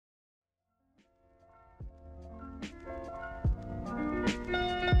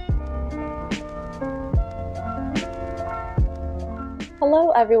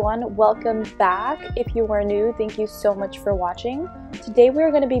Hello everyone, welcome back. If you are new, thank you so much for watching. Today we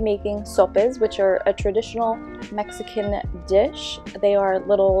are going to be making sopes, which are a traditional Mexican dish. They are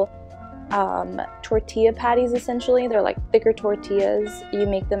little tortilla patties essentially. They're like thicker tortillas. You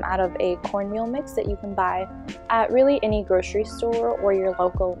make them out of a cornmeal mix that you can buy at really any grocery store or your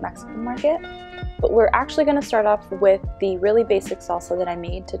local Mexican market. But we're actually going to start off with the really basic salsa that I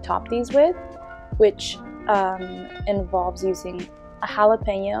made to top these with, which involves using a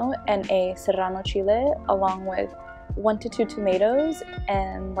jalapeno and a serrano chile, along with 1 to 2 tomatoes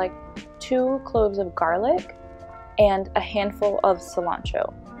and like 2 cloves of garlic and a handful of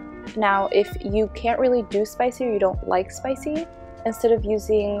cilantro. Now, if you can't really do spicy or you don't like spicy, instead of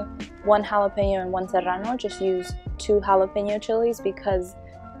using 1 jalapeno and 1 serrano, just use 2 jalapeno chilies because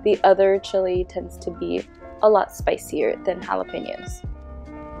the other chili tends to be a lot spicier than jalapenos.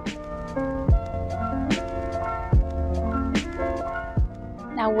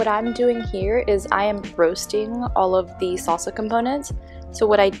 Now what I'm doing here is I am roasting all of the salsa components. So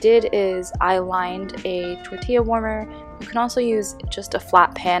what I did is I lined a tortilla warmer. You can also use just a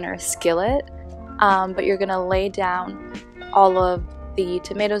flat pan or a skillet, but you're gonna lay down all of the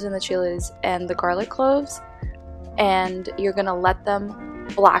tomatoes and the chiles and the garlic cloves, and you're gonna let them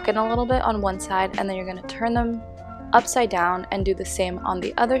blacken a little bit on one side, and then you're gonna turn them upside down and do the same on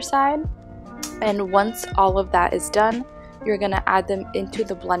the other side. And once all of that is done, you're gonna add them into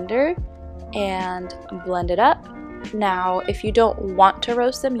the blender and blend it up. Now, if you don't want to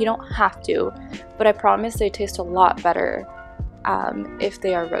roast them, you don't have to, but I promise they taste a lot better if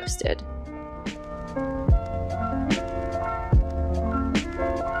they are roasted.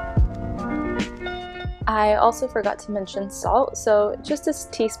 I also forgot to mention salt, so just a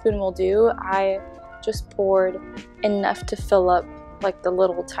teaspoon will do. I just poured enough to fill up like the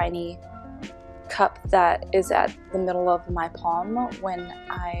little tiny cup that is at the middle of my palm when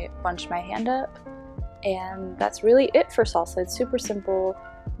I bunch my hand up. And that's really it for salsa. It's super simple.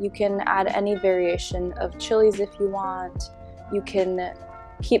 You can add any variation of chilies if you want. You can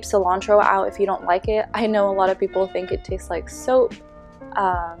keep cilantro out if you don't like it. I know a lot of people think it tastes like soap,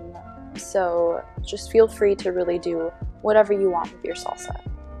 so just feel free to really do whatever you want with your salsa.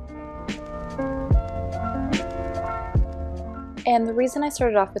 And the reason I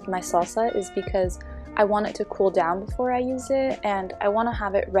started off with my salsa is because I want it to cool down before I use it, and I want to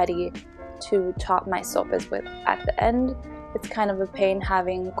have it ready to top my sopes with at the end. It's kind of a pain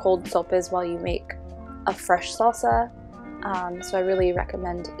having cold sopes while you make a fresh salsa, so I really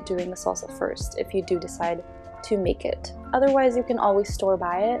recommend doing the salsa first if you do decide to make it. Otherwise, you can always store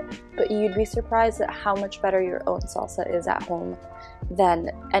buy it, but you'd be surprised at how much better your own salsa is at home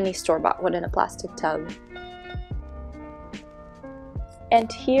than any store-bought one in a plastic tub. And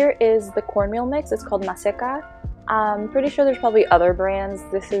here is the cornmeal mix. It's called Maseca. I'm pretty sure there's probably other brands.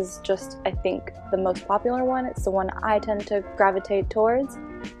 This is just, I think, the most popular one. It's the one I tend to gravitate towards.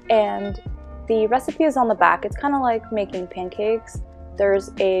 And the recipe is on the back. It's kind of like making pancakes.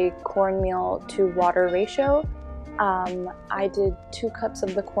 There's a cornmeal to water ratio. I did 2 cups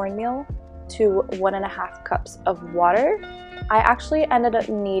of the cornmeal to 1.5 cups of water. I actually ended up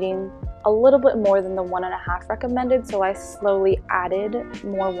needing a little bit more than the 1.5 recommended, so I slowly added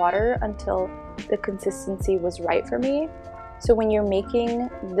more water until the consistency was right for me. So when you're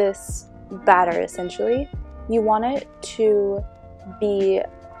making this batter, essentially, you want it to be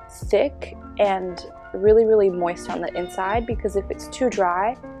thick and really, really moist on the inside, because if it's too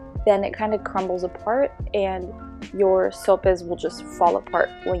dry, then it kind of crumbles apart and your sopes will just fall apart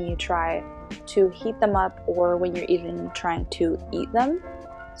when you try to heat them up or when you're even trying to eat them.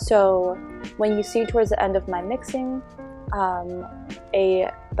 So when you see towards the end of my mixing,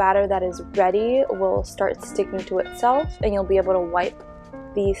 a batter that is ready will start sticking to itself, and you'll be able to wipe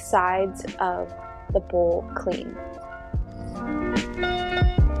the sides of the bowl clean.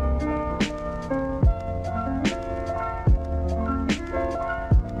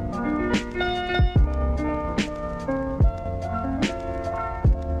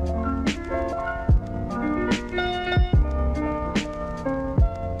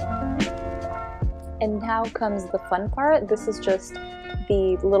 And now comes the fun part. This is just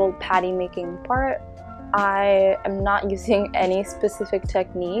the little patty making part. I am not using any specific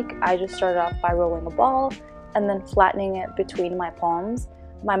technique. I just started off by rolling a ball and then flattening it between my palms.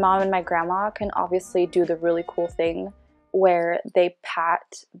 My mom and my grandma can obviously do the really cool thing where they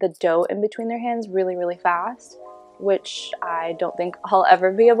pat the dough in between their hands really, really fast, which I don't think I'll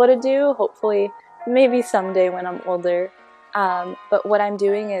ever be able to do. Hopefully, maybe someday when I'm older. But what I'm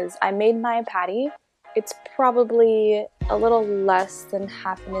doing is I made my patty. It's probably a little less than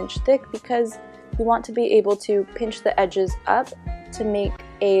 1/2 inch thick because you want to be able to pinch the edges up to make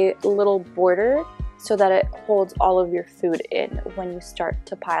a little border so that it holds all of your food in when you start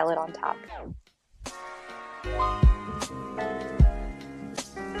to pile it on top.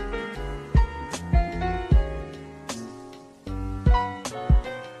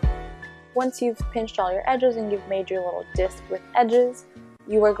 Once you've pinched all your edges and you've made your little disc with edges,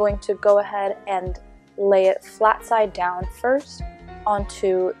 you are going to go ahead and lay it flat side down first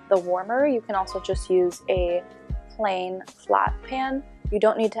onto the warmer. You can also just use a plain flat pan. You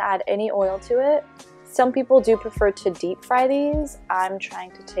don't need to add any oil to it. Some people do prefer to deep fry these. I'm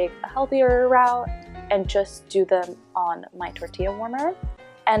trying to take a healthier route and just do them on my tortilla warmer.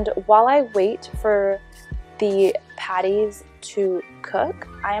 And while I wait for the patties to cook,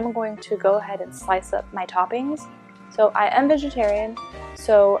 I am going to go ahead and slice up my toppings. So I am vegetarian,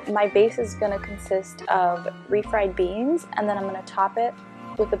 so my base is going to consist of refried beans, and then I'm going to top it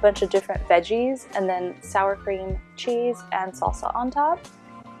with a bunch of different veggies, and then sour cream, cheese, and salsa on top.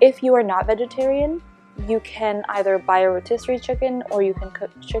 If you are not vegetarian, you can either buy a rotisserie chicken or you can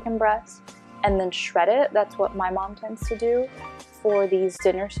cook chicken breast and then shred it. That's what my mom tends to do for these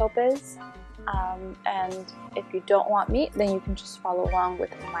dinner sopes. And if you don't want meat, then you can just follow along with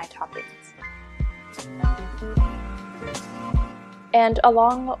my toppings. And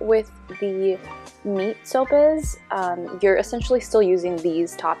along with the meat sopes, you're essentially still using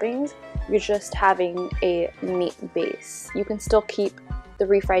these toppings. You're just having a meat base. You can still keep the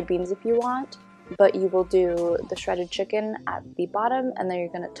refried beans if you want, but you will do the shredded chicken at the bottom, and then you're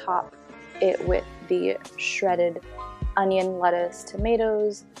going to top it with the shredded onion, lettuce,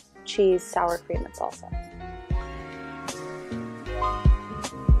 tomatoes, cheese, sour cream, and salsa.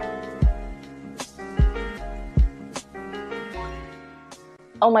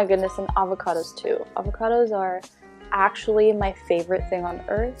 Oh my goodness, and avocados too. Avocados are actually my favorite thing on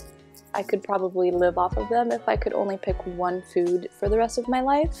earth. I could probably live off of them if I could only pick one food for the rest of my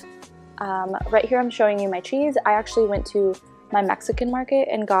life. Right here I'm showing you my cheese. I actually went to my Mexican market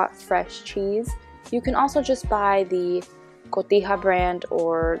and got fresh cheese. You can also just buy the Cotija brand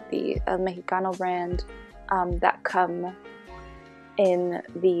or the El Mexicano brand that come in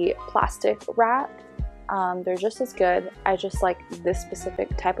the plastic wrap. They're just as good. I just like this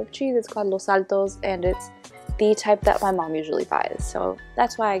specific type of cheese. It's called Los Altos, and it's the type that my mom usually buys, so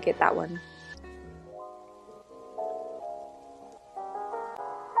that's why I get that one.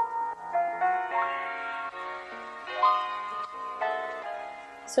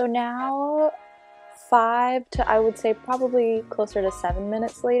 So now 5 to, I would say, probably closer to 7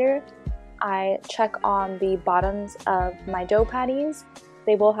 minutes later, I check on the bottoms of my dough patties.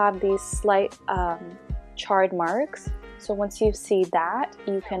 They will have these slight charred marks. So once you see that,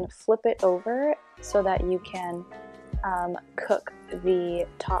 you can flip it over so that you can cook the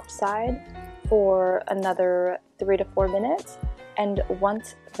top side for another 3 to 4 minutes. And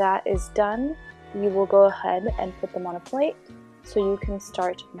once that is done, you will go ahead and put them on a plate so you can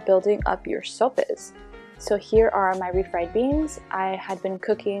start building up your sopes. So here are my refried beans. I had been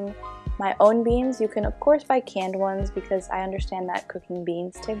cooking my own beans. You can of course buy canned ones because I understand that cooking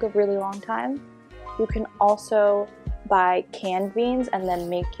beans take a really long time. You can also buy canned beans and then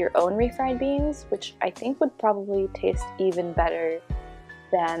make your own refried beans, which I think would probably taste even better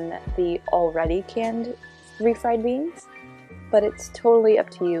than the already canned refried beans. But it's totally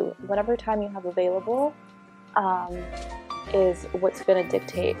up to you. Whatever time you have available is what's going to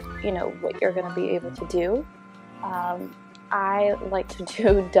dictate, you know, what you're going to be able to do. I like to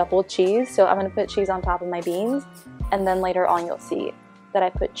do double cheese, so I'm going to put cheese on top of my beans, and then later on you'll see that I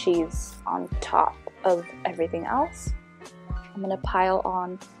put cheese on top of everything else. I'm going to pile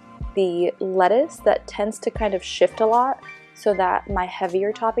on the lettuce that tends to kind of shift a lot so that my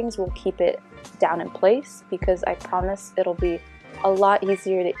heavier toppings will keep it down in place, because I promise it'll be a lot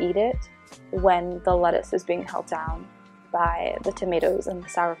easier to eat it when the lettuce is being held down by the tomatoes and the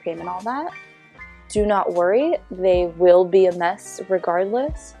sour cream and all that. Do not worry, they will be a mess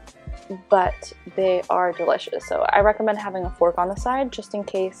regardless, but they are delicious. So I recommend having a fork on the side just in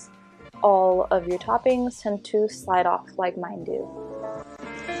case all of your toppings tend to slide off like mine do.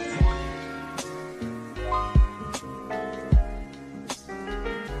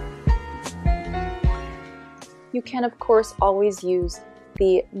 You can of course always use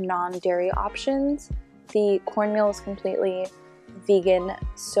the non-dairy options. The cornmeal is completely vegan,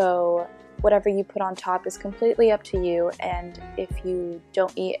 so whatever you put on top is completely up to you, and if you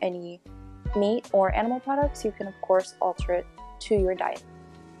don't eat any meat or animal products, you can of course alter it to your diet.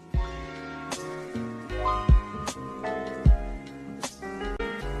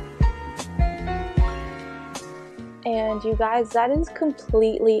 And you guys, that is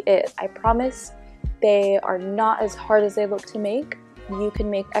completely it. I promise They are not as hard as they look to make. You can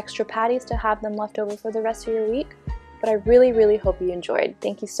make extra patties to have them left over for the rest of your week, but I really, really hope you enjoyed.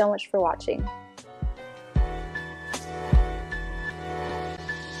 Thank you so much for watching.